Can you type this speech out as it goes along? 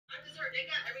They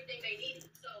got everything they needed.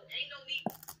 So ain't no need.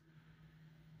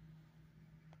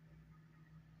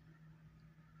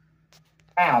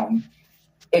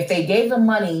 If they gave them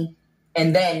money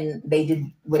and then they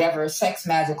did whatever sex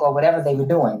magic or whatever they were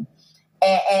doing,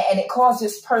 and it caused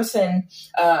this person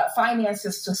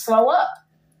finances to slow up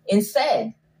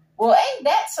instead. Well, ain't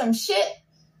that some shit?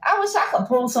 I wish I could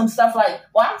pull some stuff like,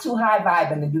 well, I'm too high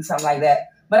vibing to do something like that,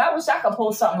 but I wish I could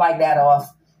pull something like that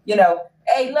off. You know,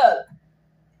 hey, look,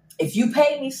 if you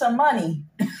pay me some money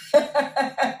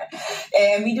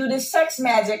and we do this sex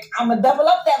magic, I'm going to double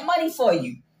up that money for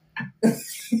you.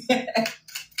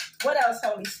 What else,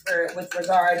 Holy Spirit, with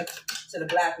regard to the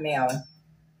blackmail?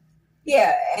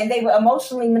 Yeah, and they were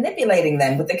emotionally manipulating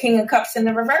them with the King of Cups in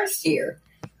the reverse here.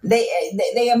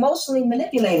 They emotionally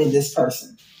manipulated this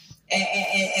person.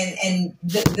 And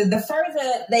the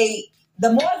further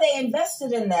the more they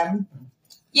invested in them,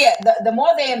 the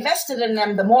more they invested in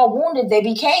them, the more wounded they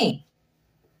became.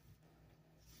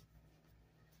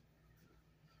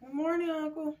 Good morning,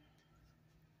 Uncle.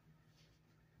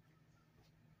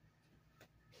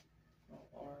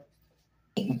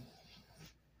 It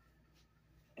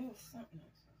was something else.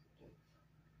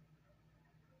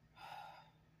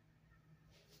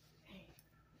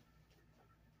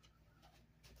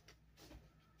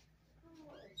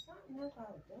 Something else I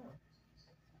was doing.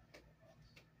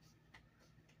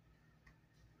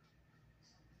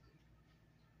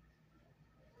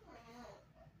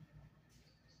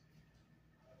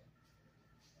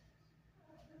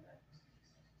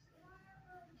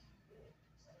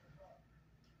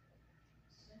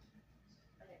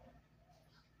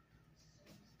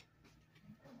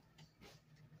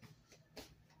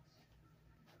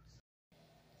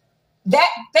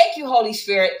 Thank you, Holy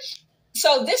Spirit.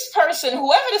 So this person,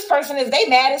 whoever this person is, they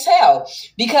mad as hell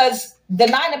because the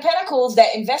Nine of Pentacles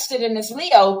that invested in this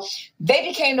Leo, they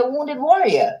became the wounded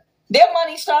warrior. Their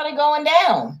money started going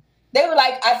down. They were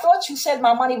like, I thought you said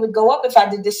my money would go up if I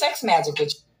did the sex magic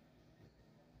with you.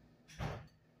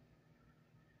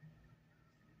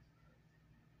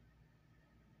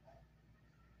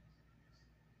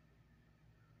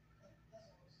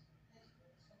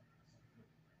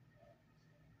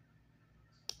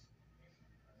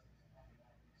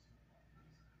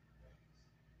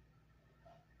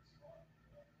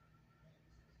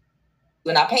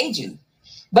 When I paid you.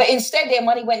 But instead their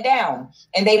money went down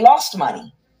and they lost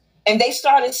money. And they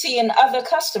started seeing other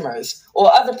customers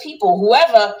or other people,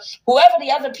 whoever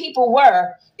the other people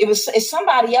were, it's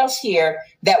somebody else here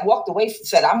that walked away,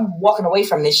 said, I'm walking away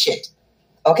from this shit.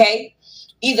 Okay?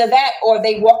 Either that or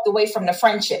they walked away from the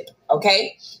friendship.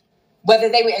 Okay? Whether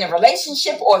they were in a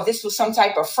relationship or this was some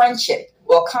type of friendship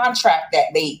or contract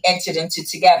that they entered into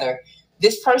together,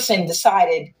 this person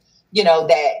decided,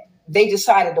 that they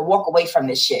decided to walk away from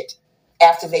this shit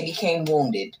after they became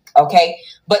wounded. Okay.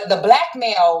 But the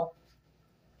blackmail,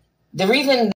 the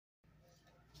reason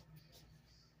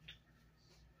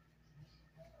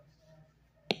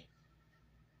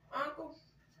Uncle,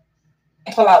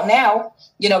 pull out now,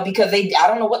 because I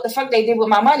don't know what the fuck they did with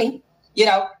my money,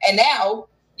 and now,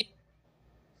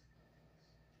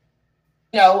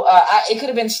 it could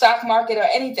have been stock market or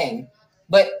anything,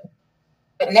 but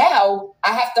now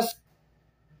I have to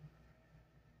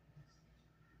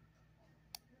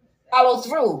follow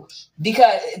through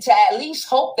because to at least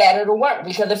hope that it'll work,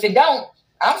 because if it don't,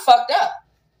 I'm fucked up.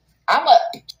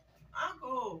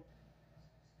 Uncle.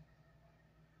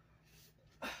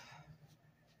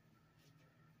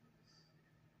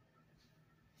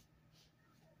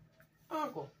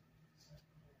 Uncle.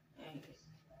 Ain't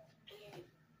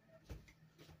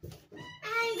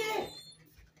it?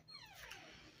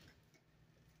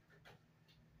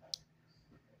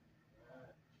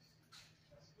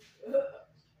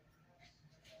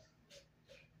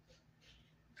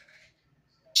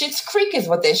 Schitt's Creek is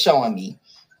what they're showing me.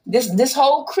 This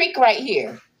whole creek right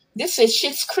here. This is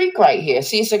Schitt's Creek right here.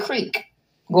 See, it's a creek.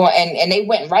 And they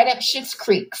went right up Schitt's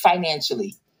Creek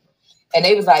financially. And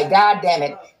they was like, God damn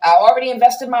it. I already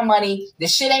invested my money.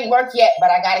 This shit ain't worked yet,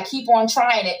 but I got to keep on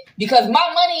trying it because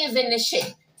my money is in this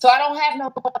shit. So I don't have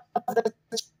no other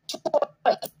choice.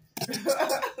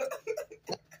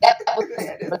 That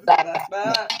was black.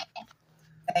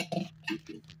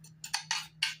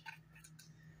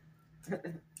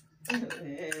 Yeah,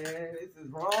 this is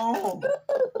wrong.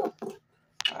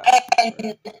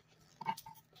 And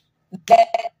that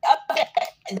other,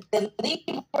 the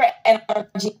Libra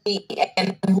energy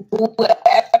and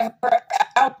whoever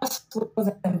else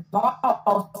was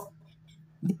involved,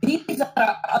 these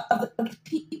are other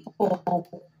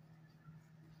people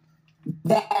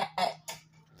that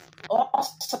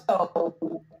also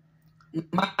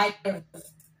might have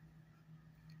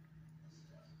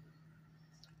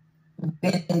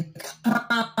been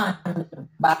conned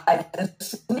by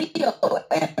this Leo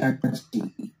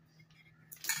energy.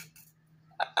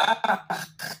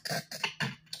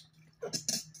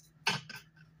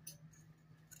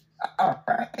 All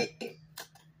right.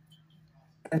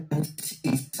 Let me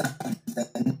see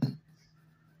something.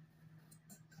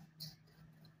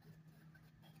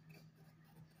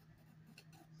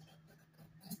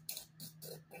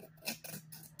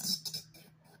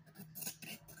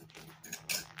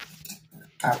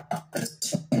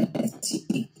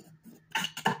 Opportunity.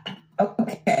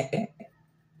 Okay.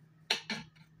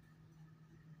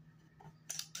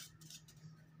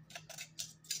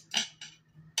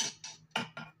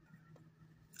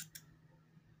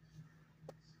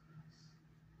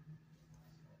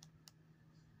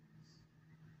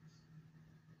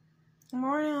 Good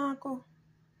morning, Uncle.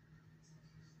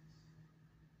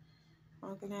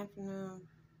 Oh, good afternoon.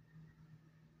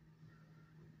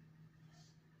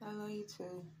 I love you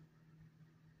too.